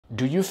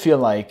Do you feel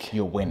like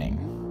you're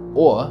winning?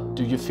 Or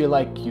do you feel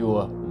like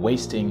you're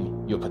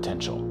wasting your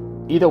potential?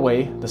 Either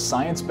way, the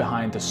science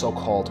behind the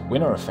so-called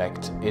winner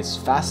effect is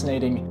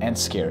fascinating and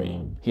scary.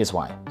 Here's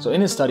why. So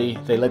in a study,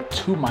 they let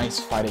two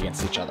mice fight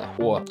against each other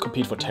or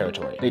compete for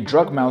territory. They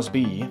drug mouse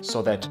B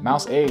so that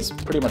mouse A is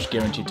pretty much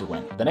guaranteed to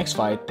win. The next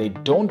fight, they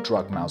don't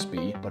drug mouse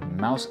B, but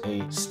mouse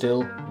A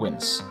still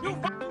wins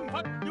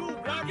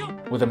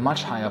with a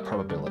much higher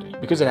probability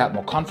because it had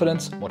more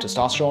confidence, more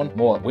testosterone,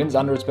 more wins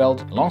under its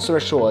belt. Long story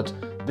short,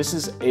 this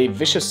is a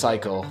vicious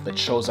cycle that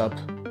shows up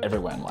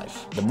everywhere in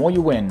life. The more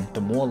you win,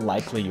 the more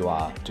likely you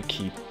are to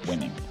keep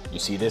winning. You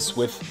see this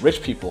with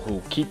rich people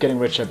who keep getting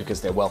richer because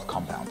their wealth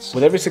compounds.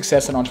 With every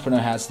success an entrepreneur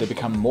has, they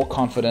become more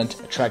confident,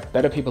 attract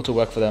better people to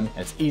work for them,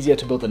 and it's easier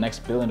to build the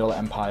next billion-dollar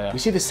empire. We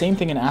see the same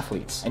thing in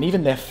athletes, and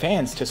even their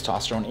fans'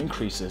 testosterone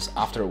increases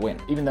after a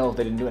win, even though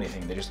they didn't do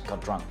anything, they just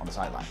got drunk on the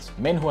sidelines.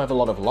 Men who have a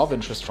lot of love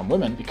interest from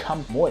women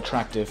become more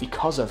attractive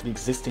because of the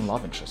existing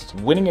love interest.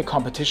 Winning a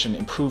competition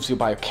improves your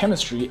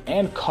biochemistry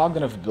and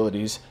cognitive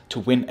abilities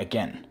to win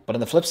again. But on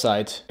the flip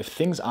side, if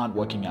things aren't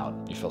working out,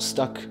 you feel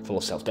stuck, full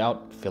of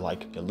self-doubt, feel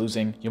like you're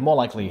losing, you're more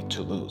likely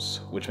to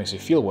lose, which makes you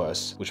feel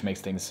worse, which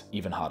makes things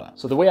even harder.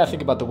 So the way I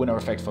think about the winner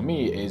effect for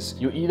me is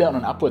you're either on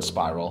an upward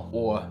spiral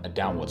or a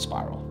downward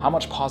spiral. How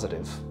much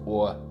positive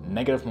or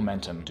negative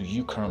momentum do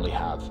you currently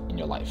have in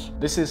your life?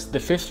 This is the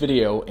 5th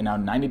video in our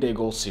 90-day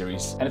goal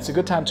series, and it's a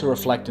good time to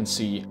reflect and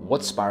see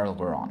what spiral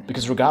we're on.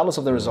 Because regardless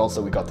of the results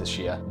that we got this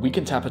year, we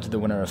can tap into the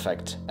winner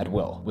effect at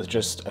will with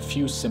just a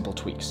few simple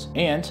tweaks.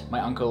 And my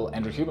uncle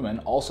Andrew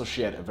Huberman also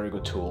shared a very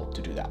good tool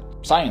to do that.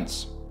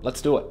 Science,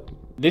 let's do it.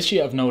 This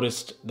year I've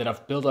noticed that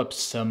I've built up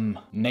some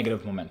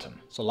negative momentum.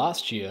 So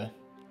last year,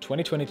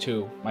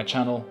 2022, my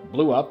channel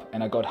blew up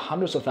and I got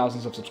hundreds of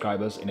thousands of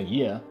subscribers in a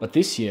year. But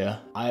this year,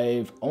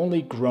 I've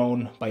only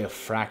grown by a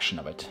fraction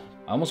of it.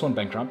 I almost went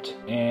bankrupt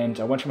and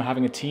I went from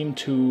having a team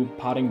to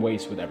parting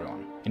ways with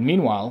everyone. And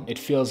meanwhile, it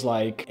feels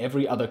like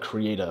every other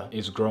creator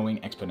is growing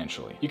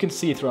exponentially. You can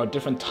see throughout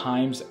different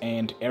times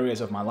and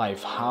areas of my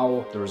life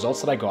how the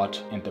results that I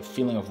got and the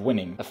feeling of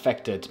winning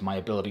affected my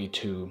ability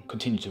to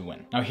continue to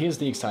win. Now here's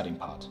the exciting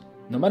part.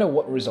 No matter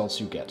what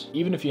results you get,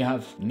 even if you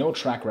have no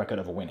track record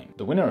of winning,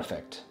 the winner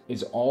effect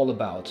is all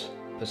about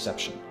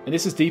perception. And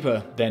this is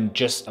deeper than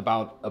just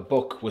about a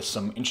book with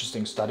some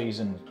interesting studies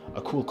and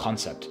a cool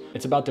concept.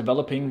 It's about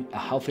developing a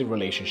healthy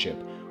relationship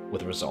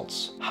with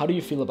results. How do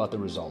you feel about the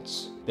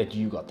results that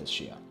you got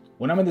this year?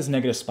 When I'm in this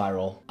negative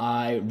spiral,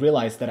 I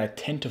realize that I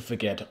tend to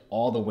forget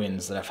all the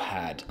wins that I've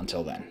had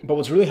until then. But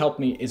what's really helped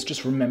me is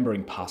just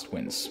remembering past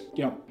wins.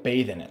 You know,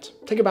 bathe in it,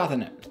 take a bath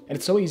in it. And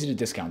it's so easy to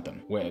discount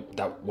them, where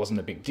that wasn't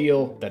a big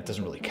deal, that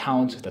doesn't really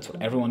count, that's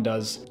what everyone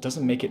does. It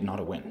doesn't make it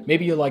not a win.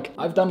 Maybe you're like,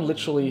 I've done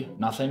literally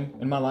nothing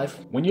in my life.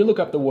 When you look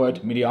up the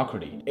word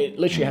mediocrity, it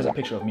literally has a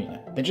picture of me in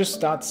it. Then just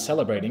start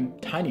celebrating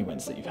tiny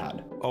wins that you've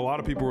had. A lot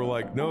of people were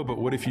like, no, but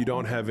what if you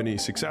don't have any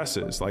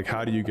successes? Like,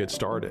 how do you get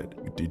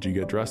started? Did you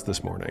get dressed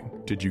this morning?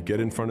 Did you get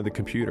in front of the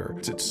computer?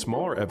 It's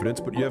smaller evidence,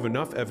 but you have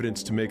enough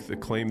evidence to make the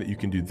claim that you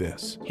can do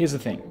this. Here's the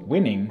thing,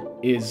 winning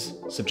is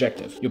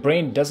subjective. Your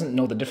brain doesn't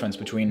know the difference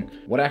between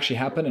what actually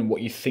happened and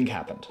what you think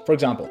happened. For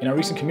example, in our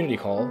recent community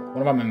call,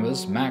 one of our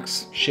members,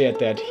 Max, shared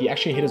that he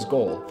actually hit his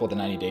goal for the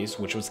 90 days,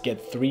 which was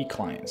get 3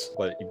 clients.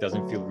 But it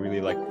doesn't feel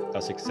really like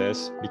a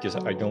success because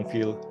I don't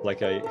feel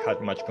like I had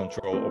much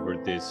control over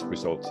these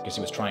results. Because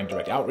he was trying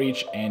direct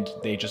outreach and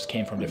they just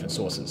came from different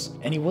sources.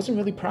 And he wasn't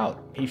really proud.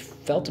 He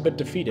felt a bit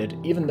defeated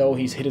even though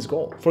he's hit his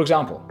goal. For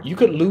example, you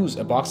could lose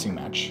a boxing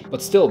match,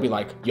 but still be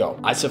like, yo,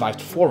 I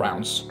survived 4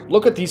 rounds.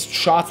 Look at these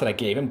shots that I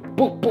gave him.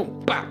 Boom,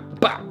 boom, bah,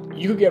 bah.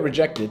 You could get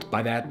rejected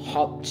by that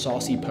hot,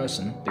 saucy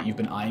person that you've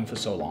been eyeing for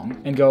so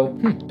long and go,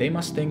 they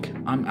must think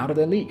I'm out of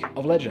their league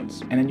of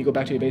legends. And then you go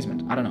back to your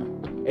basement. I don't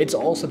know. It's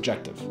all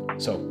subjective.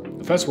 So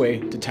the first way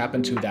to tap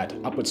into that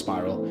upward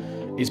spiral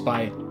is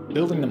by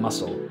building the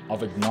muscle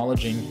of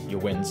acknowledging your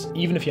wins,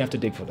 even if you have to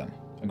dig for them.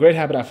 A great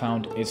habit I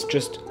found is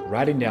just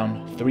writing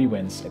down 3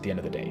 wins at the end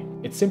of the day.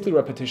 It's simply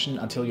repetition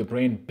until your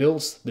brain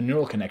builds the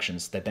neural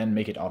connections that then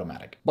make it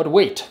automatic. But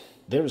wait,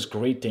 there is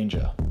great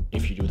danger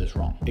if you do this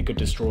wrong. It could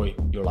destroy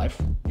your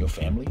life, your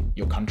family,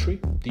 your country,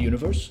 the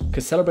universe,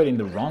 because celebrating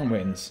the wrong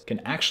wins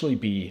can actually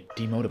be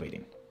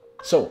demotivating.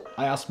 So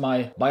I asked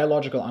my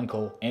biological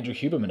uncle, Andrew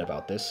Huberman,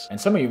 about this, and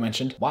some of you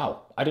mentioned,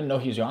 wow, I didn't know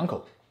he was your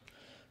uncle.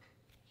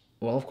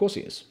 Well, of course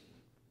he is.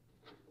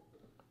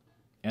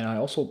 And I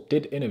also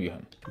did interview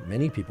him.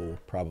 Many people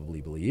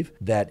probably believe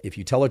that if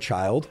you tell a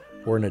child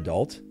or an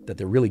adult that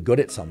they're really good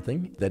at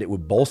something, that it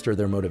would bolster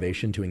their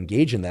motivation to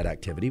engage in that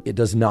activity. It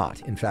does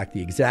not. In fact,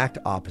 the exact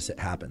opposite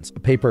happens.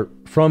 A paper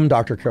from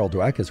Dr. Carol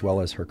Dweck, as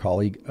well as her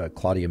colleague,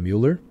 Claudia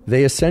Mueller,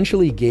 they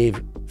essentially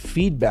gave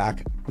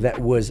feedback that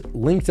was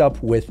linked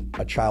up with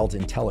a child's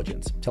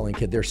intelligence, telling a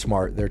kid they're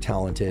smart, they're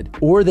talented,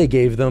 or they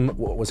gave them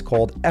what was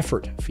called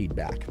effort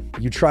feedback.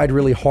 You tried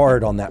really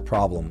hard on that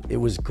problem. It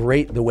was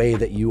great the way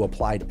that you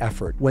applied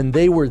effort. When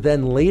they were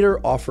then later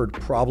offered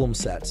problem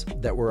sets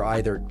that were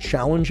either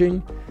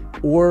challenging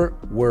or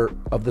were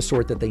of the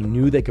sort that they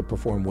knew they could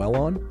perform well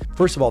on.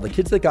 First of all, the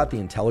kids that got the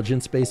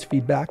intelligence-based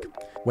feedback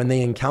When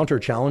they encounter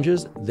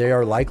challenges, they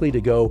are likely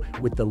to go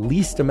with the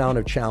least amount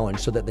of challenge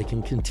so that they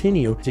can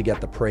continue to get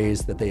the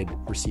praise that they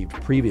had received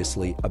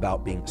previously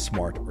about being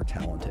smart or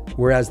talented.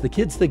 Whereas the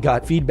kids that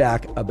got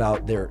feedback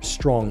about their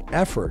strong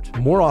effort,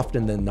 more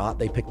often than not,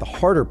 they picked the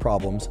harder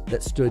problems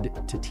that stood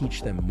to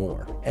teach them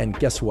more. And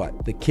guess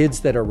what? The kids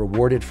that are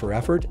rewarded for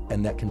effort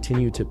and that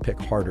continue to pick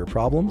harder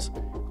problems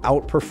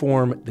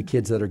outperform the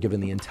kids that are given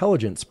the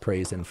intelligence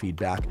praise and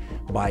feedback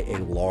by a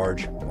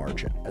large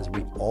margin. As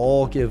we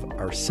all give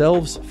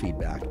ourselves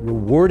feedback,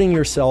 rewarding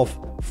yourself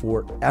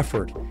for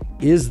effort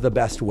is the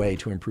best way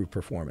to improve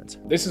performance.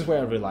 This is where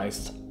I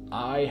realized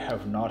I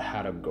have not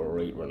had a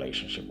great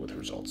relationship with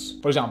results.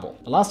 For example,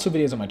 the last 2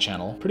 videos on my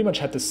channel pretty much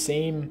had the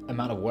same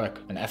amount of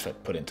work and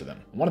effort put into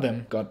them. One of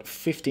them got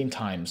 15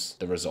 times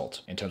the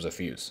result in terms of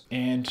views.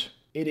 And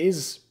it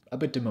is a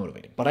bit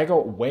demotivating. But I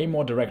got way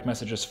more direct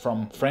messages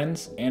from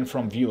friends and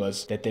from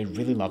viewers that they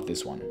really love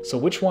this one. So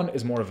which one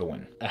is more of a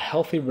win? A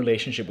healthy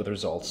relationship with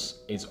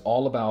results is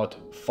all about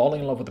falling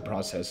in love with the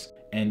process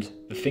and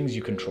the things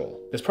you control.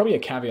 There's probably a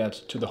caveat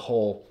to the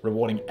whole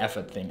rewarding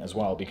effort thing as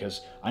well, because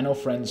I know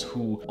friends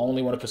who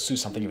only want to pursue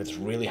something if it's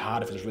really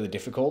hard, if it's really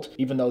difficult,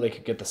 even though they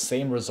could get the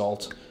same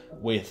result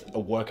with a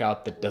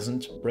workout that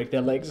doesn't break their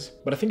legs.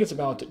 But I think it's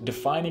about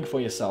defining for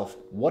yourself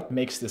what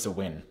makes this a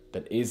win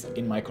that is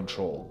in my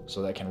control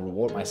so that I can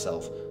reward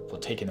myself for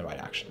taking the right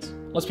actions.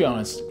 Let's be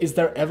honest, is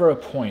there ever a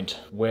point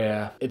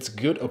where it's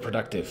good or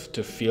productive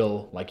to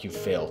feel like you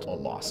failed or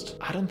lost?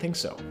 I don't think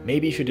so.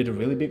 Maybe if you did a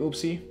really big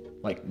oopsie,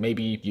 like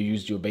maybe you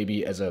used your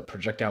baby as a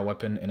projectile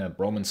weapon in a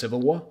Roman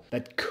civil war,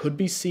 that could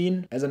be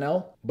seen as an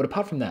L. But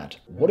apart from that,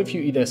 what if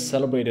you either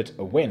celebrated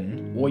a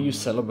win or you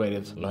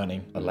celebrated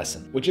learning a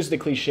lesson? Which is the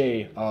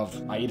cliche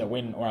of I either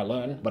win or I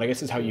learn, but I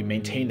guess it's how you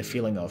maintain the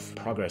feeling of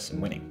progress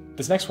and winning.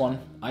 This next one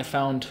I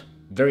found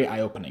very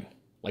eye-opening,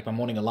 like my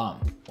morning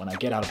alarm when I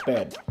get out of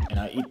bed and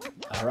I eat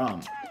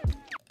haram.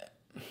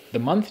 The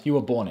month you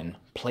were born in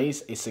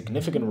plays a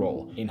significant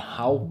role in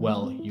how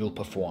well you'll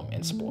perform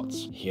in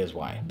sports. Here's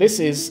why. This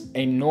is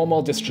a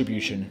normal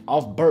distribution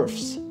of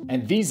births,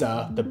 and these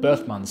are the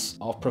birth months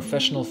of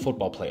professional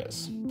football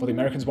players. For the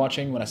Americans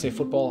watching, when I say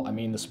football, I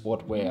mean the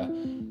sport where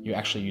you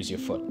actually use your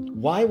foot.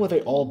 Why were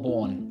they all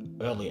born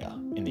earlier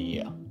in the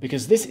year?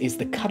 Because this is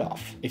the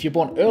cutoff. If you're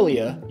born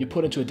earlier, you're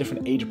put into a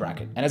different age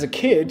bracket. And as a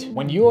kid,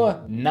 when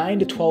you're 9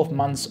 to 12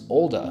 months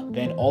older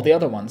than all the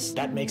other ones,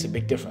 that makes a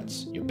big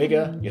difference. You're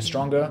bigger, you're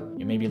stronger,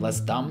 you're maybe less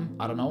dumb,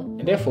 I don't know.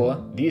 And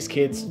therefore, these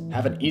kids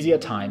have an easier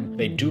time,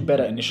 they do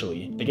better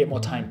initially, they get more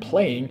time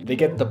playing, they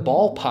get the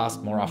ball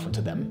passed more often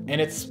to them,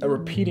 and it's a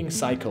repeating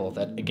cycle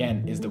that,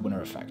 again, is the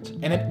winner effect.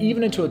 And then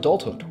even into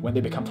adulthood, when they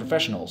become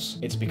professionals,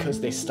 it's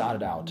because they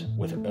started out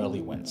with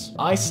early wins.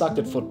 I sucked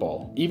at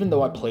football, even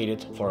though I played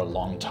it for a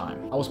long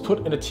time. I was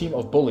put in a team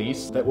of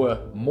bullies that were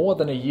more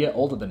than a year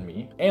older than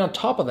me, and on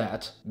top of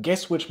that,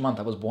 guess which month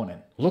I was born in?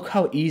 Look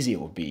how easy it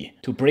would be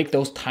to break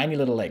those tiny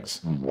little legs.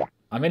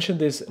 I mentioned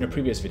this in a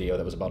previous video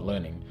that was about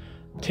learning.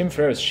 Tim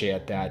Ferriss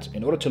shared that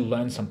in order to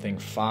learn something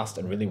fast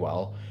and really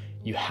well,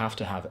 you have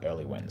to have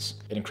early wins.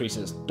 It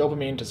increases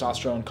dopamine,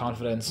 testosterone,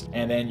 confidence,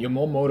 and then you're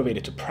more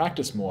motivated to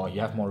practice more,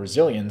 you have more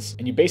resilience,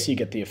 and you basically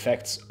get the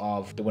effects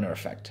of the winner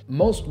effect.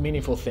 Most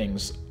meaningful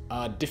things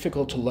are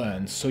difficult to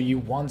learn, so you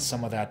want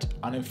some of that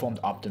uninformed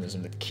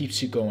optimism that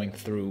keeps you going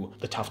through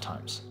the tough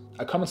times.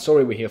 A common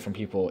story we hear from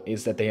people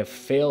is that they have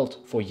failed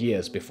for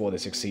years before they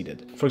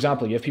succeeded. For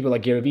example, you have people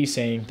like Gary Vee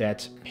saying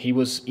that he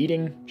was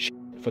eating shit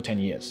for 10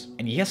 years.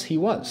 And yes, he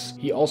was.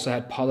 He also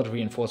had positive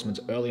reinforcements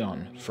early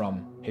on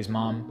from his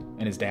mom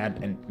and his dad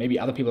and maybe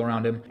other people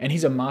around him. And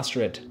he's a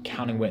master at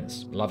counting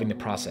wins, loving the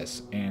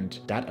process. And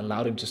that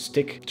allowed him to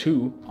stick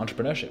to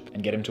entrepreneurship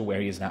and get him to where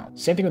he is now.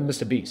 Same thing with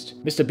Mr.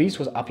 Beast. Mr. Beast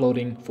was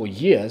uploading for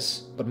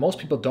years, but most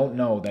people don't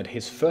know that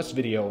his first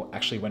video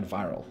actually went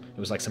viral. It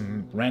was like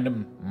some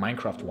random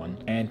Minecraft one.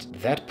 And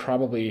that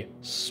probably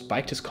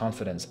spiked his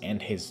confidence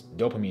and his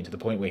dopamine to the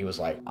point where he was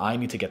like, I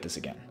need to get this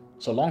again.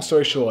 So long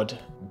story short,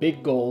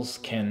 big goals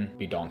can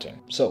be daunting.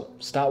 So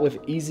start with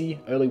easy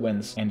early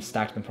wins and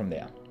stack them from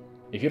there.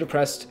 If you're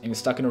depressed and you're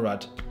stuck in a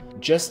rut,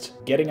 just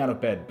getting out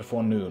of bed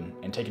before noon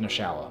and taking a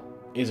shower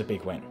is a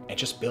big win, and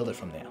just build it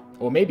from there.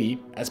 Or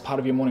maybe, as part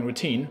of your morning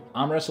routine,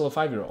 arm wrestle a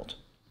 5-year-old.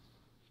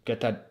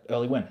 Get that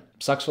early win.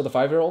 Sucks for the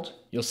 5-year-old,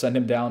 you'll send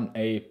him down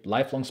a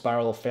lifelong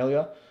spiral of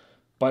failure,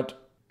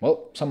 but,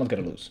 well, someone's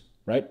gotta lose,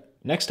 right?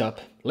 Next up,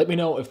 let me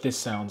know if this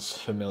sounds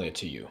familiar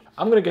to you.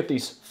 I'm gonna get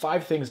these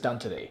 5 things done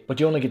today, but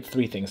you only get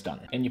 3 things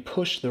done, and you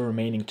push the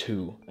remaining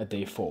 2 a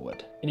day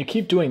forward. And you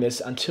keep doing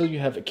this until you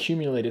have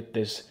accumulated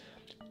this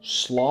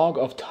slog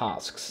of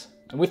tasks.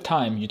 And with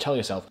time, you tell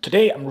yourself,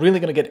 today I'm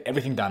really gonna get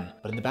everything done.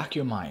 But in the back of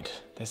your mind,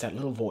 there's that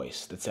little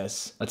voice that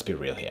says, let's be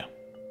real here.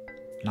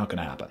 Not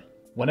gonna happen.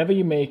 Whenever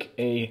you make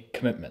a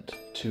commitment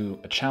to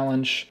a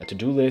challenge, a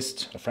to-do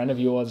list, a friend of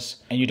yours,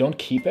 and you don't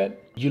keep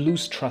it, you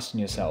lose trust in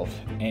yourself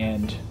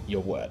and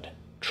your word.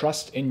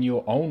 Trust in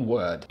your own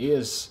word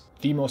is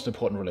the most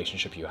important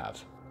relationship you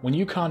have. When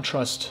you can't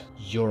trust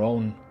your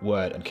own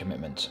word and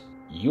commitment,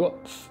 you're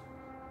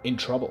in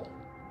trouble.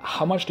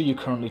 How much do you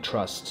currently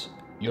trust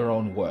your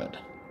own word?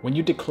 When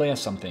you declare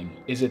something,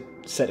 is it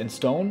set in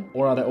stone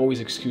or are there always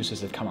excuses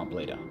that come up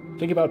later?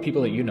 Think about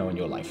people that you know in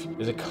your life.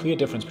 There's a clear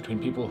difference between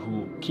people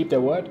who keep their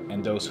word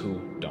and those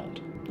who don't.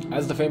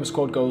 As the famous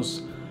quote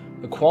goes,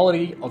 the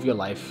quality of your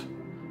life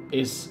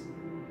is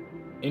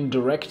in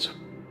direct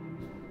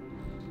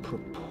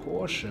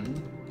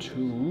proportion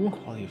to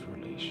quality of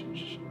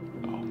relationship.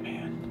 Oh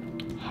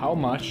man. How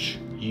much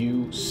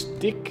you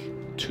stick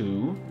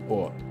to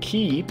or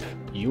keep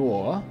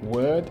your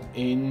word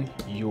in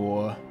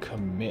your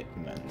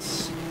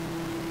commitments.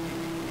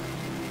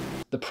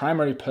 The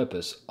primary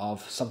purpose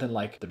of something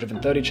like the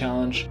Driven 30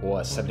 Challenge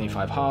or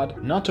 75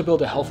 Hard, not to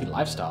build a healthy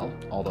lifestyle,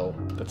 although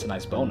that's a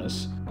nice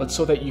bonus, but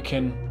so that you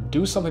can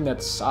do something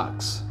that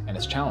sucks and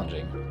is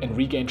challenging and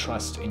regain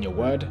trust in your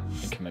word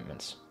and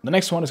commitments. The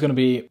next one is going to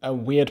be a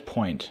weird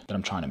point that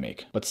I'm trying to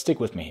make, but stick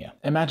with me here.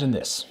 Imagine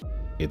this.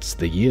 It's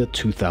the year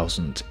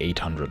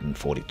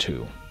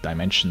 2842,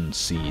 dimension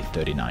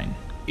C39.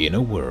 In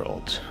a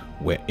world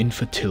where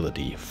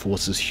infertility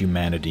forces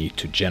humanity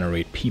to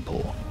generate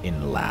people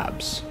in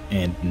labs,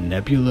 and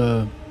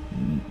Nebula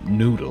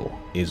Noodle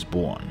is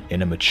born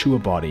in a mature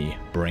body,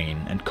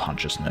 brain, and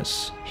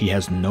consciousness. He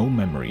has no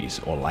memories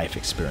or life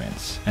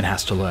experience and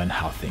has to learn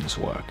how things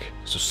work,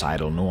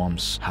 societal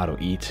norms, how to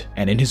eat,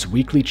 and in his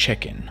weekly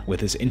check-in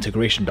with his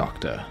integration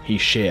doctor, he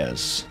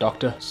shares,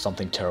 "Doctor,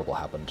 something terrible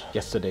happened.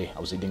 Yesterday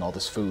I was eating all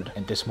this food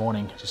and this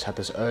morning I just had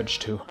this urge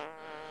to,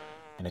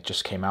 and it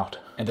just came out."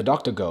 And the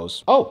doctor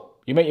goes, "Oh,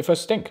 you made your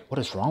first stink. What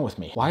is wrong with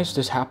me? Why is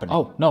this happening?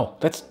 Oh, no,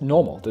 that's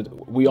normal.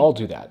 We all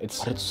do that.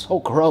 It's so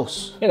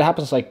gross." Yeah, it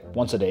happens like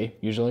once a day,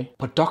 usually.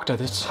 But doctor,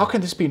 how can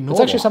this be normal?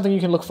 It's actually something you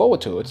can look forward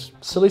to. It's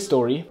a silly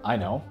story, I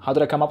know. How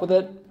did I come up with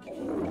it?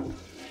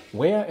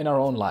 Where in our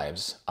own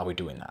lives are we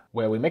doing that?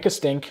 Where we make a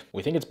stink,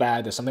 we think it's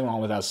bad, there's something wrong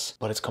with us,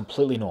 but it's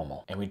completely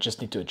normal, and we just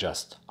need to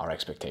adjust our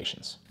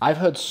expectations. I've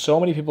heard so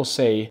many people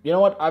say, "You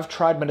know what, I've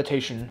tried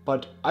meditation,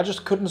 but I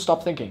just couldn't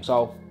stop thinking,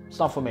 so it's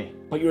not for me."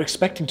 But you're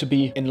expecting to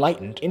be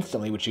enlightened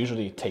instantly, which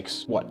usually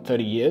takes,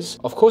 30 years?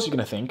 Of course you're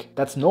gonna think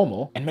that's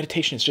normal, and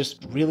meditation is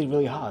just really,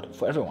 really hard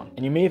for everyone.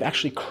 And you may have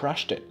actually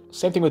crushed it.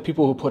 Same thing with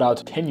people who put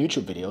out 10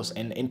 YouTube videos,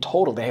 and in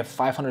total they have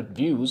 500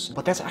 views,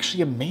 but that's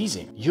actually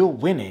amazing. You're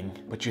winning,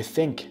 but you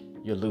think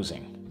you're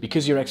losing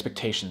because your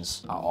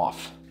expectations are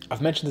off.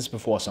 I've mentioned this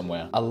before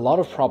somewhere. A lot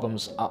of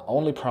problems are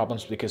only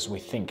problems because we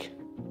think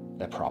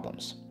they're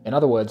problems. In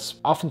other words,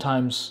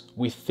 oftentimes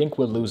we think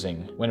we're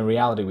losing when in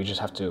reality we just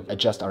have to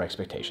adjust our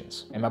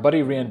expectations. And my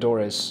buddy Rian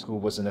Doris, who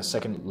was in the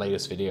second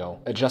latest video,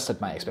 adjusted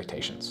my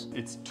expectations.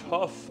 It's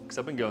tough because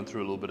I've been going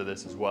through a little bit of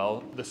this as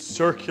well. The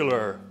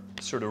circular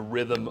sort of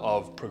rhythm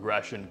of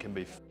progression can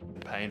be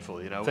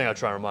painful, you know? The thing I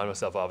try and remind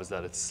myself of is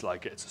that it's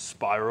a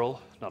spiral,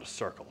 not a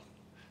circle.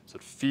 So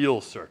it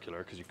feels circular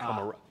because you come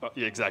around,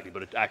 yeah, exactly,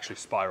 but it actually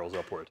spirals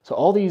upward. So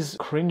all these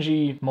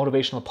cringy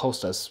motivational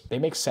posters, they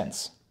make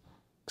sense.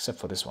 Except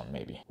for this one,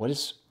 maybe.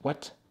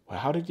 What?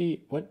 How did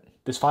he, what?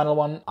 This final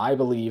one, I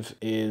believe,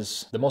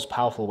 is the most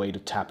powerful way to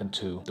tap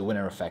into the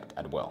winner effect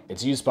at will.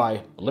 It's used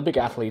by Olympic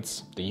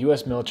athletes, the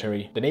US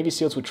military. The Navy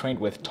SEALs we trained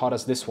with taught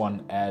us this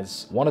one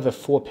as one of the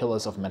 4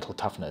 pillars of mental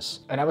toughness.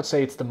 And I would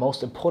say it's the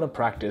most important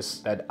practice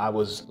that I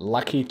was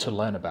lucky to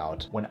learn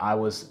about when I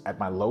was at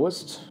my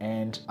lowest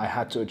and I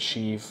had to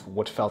achieve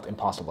what felt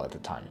impossible at the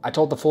time. I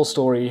told the full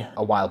story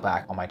a while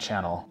back on my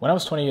channel. When I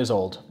was 20 years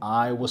old,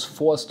 I was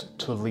forced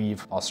to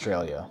leave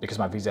Australia because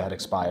my visa had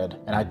expired.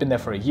 And I'd been there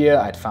for a year,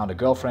 I'd found a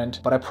girlfriend,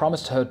 but I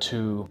promised her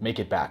to make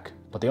it back.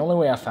 But the only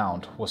way I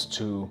found was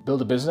to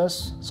build a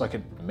business so I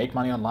could make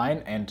money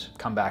online and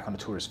come back on a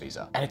tourist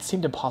visa. And it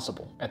seemed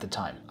impossible at the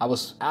time. I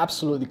was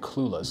absolutely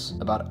clueless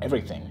about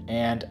everything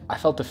and I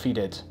felt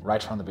defeated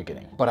right from the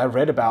beginning. But I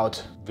read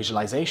about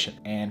visualization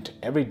and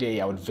every day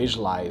I would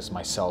visualize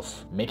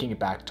myself making it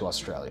back to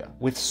Australia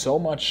with so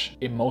much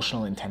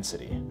emotional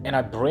intensity. And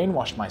I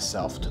brainwashed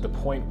myself to the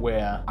point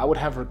where I would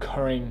have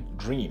recurring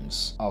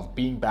dreams of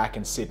being back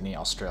in Sydney,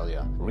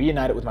 Australia,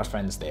 reunited with my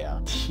friends there,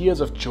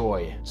 tears of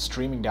joy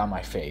streaming down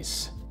my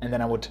face, and then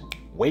I would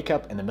wake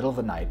up in the middle of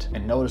the night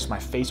and notice my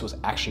face was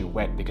actually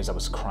wet because I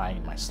was crying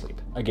in my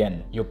sleep.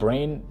 Again, your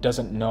brain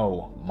doesn't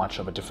know much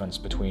of a difference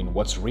between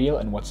what's real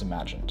and what's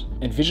imagined.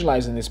 And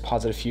visualizing this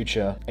positive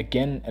future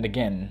again and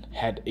again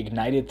had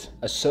ignited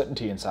a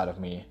certainty inside of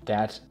me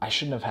that I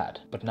shouldn't have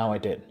had, but now I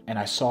did. And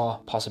I saw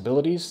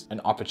possibilities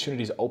and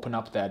opportunities open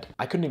up that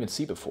I couldn't even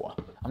see before.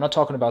 I'm not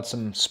talking about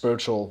some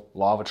spiritual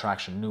law of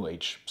attraction, new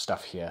age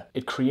stuff here.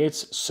 It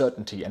creates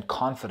certainty and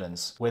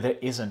confidence where there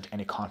isn't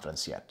any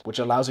confidence yet, which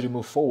allows you to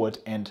move forward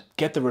and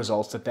get the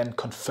results that then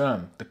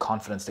confirm the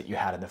confidence that you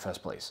had in the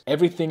first place.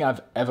 Everything I've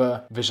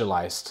ever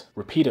visualized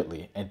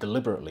repeatedly and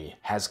deliberately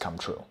has come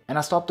true. And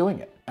I stopped doing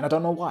it. And I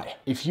don't know why.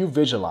 If you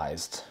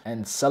visualized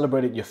and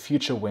celebrated your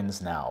future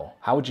wins now,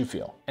 how would you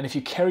feel? And if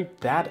you carried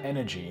that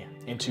energy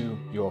into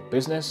your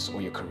business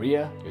or your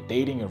career, your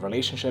dating, your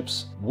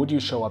relationships, would you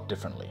show up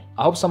differently?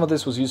 I hope some of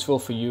this was useful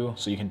for you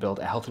so you can build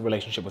a healthy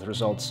relationship with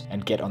results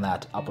and get on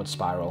that upward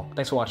spiral.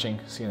 Thanks for watching.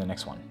 See you in the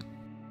next one.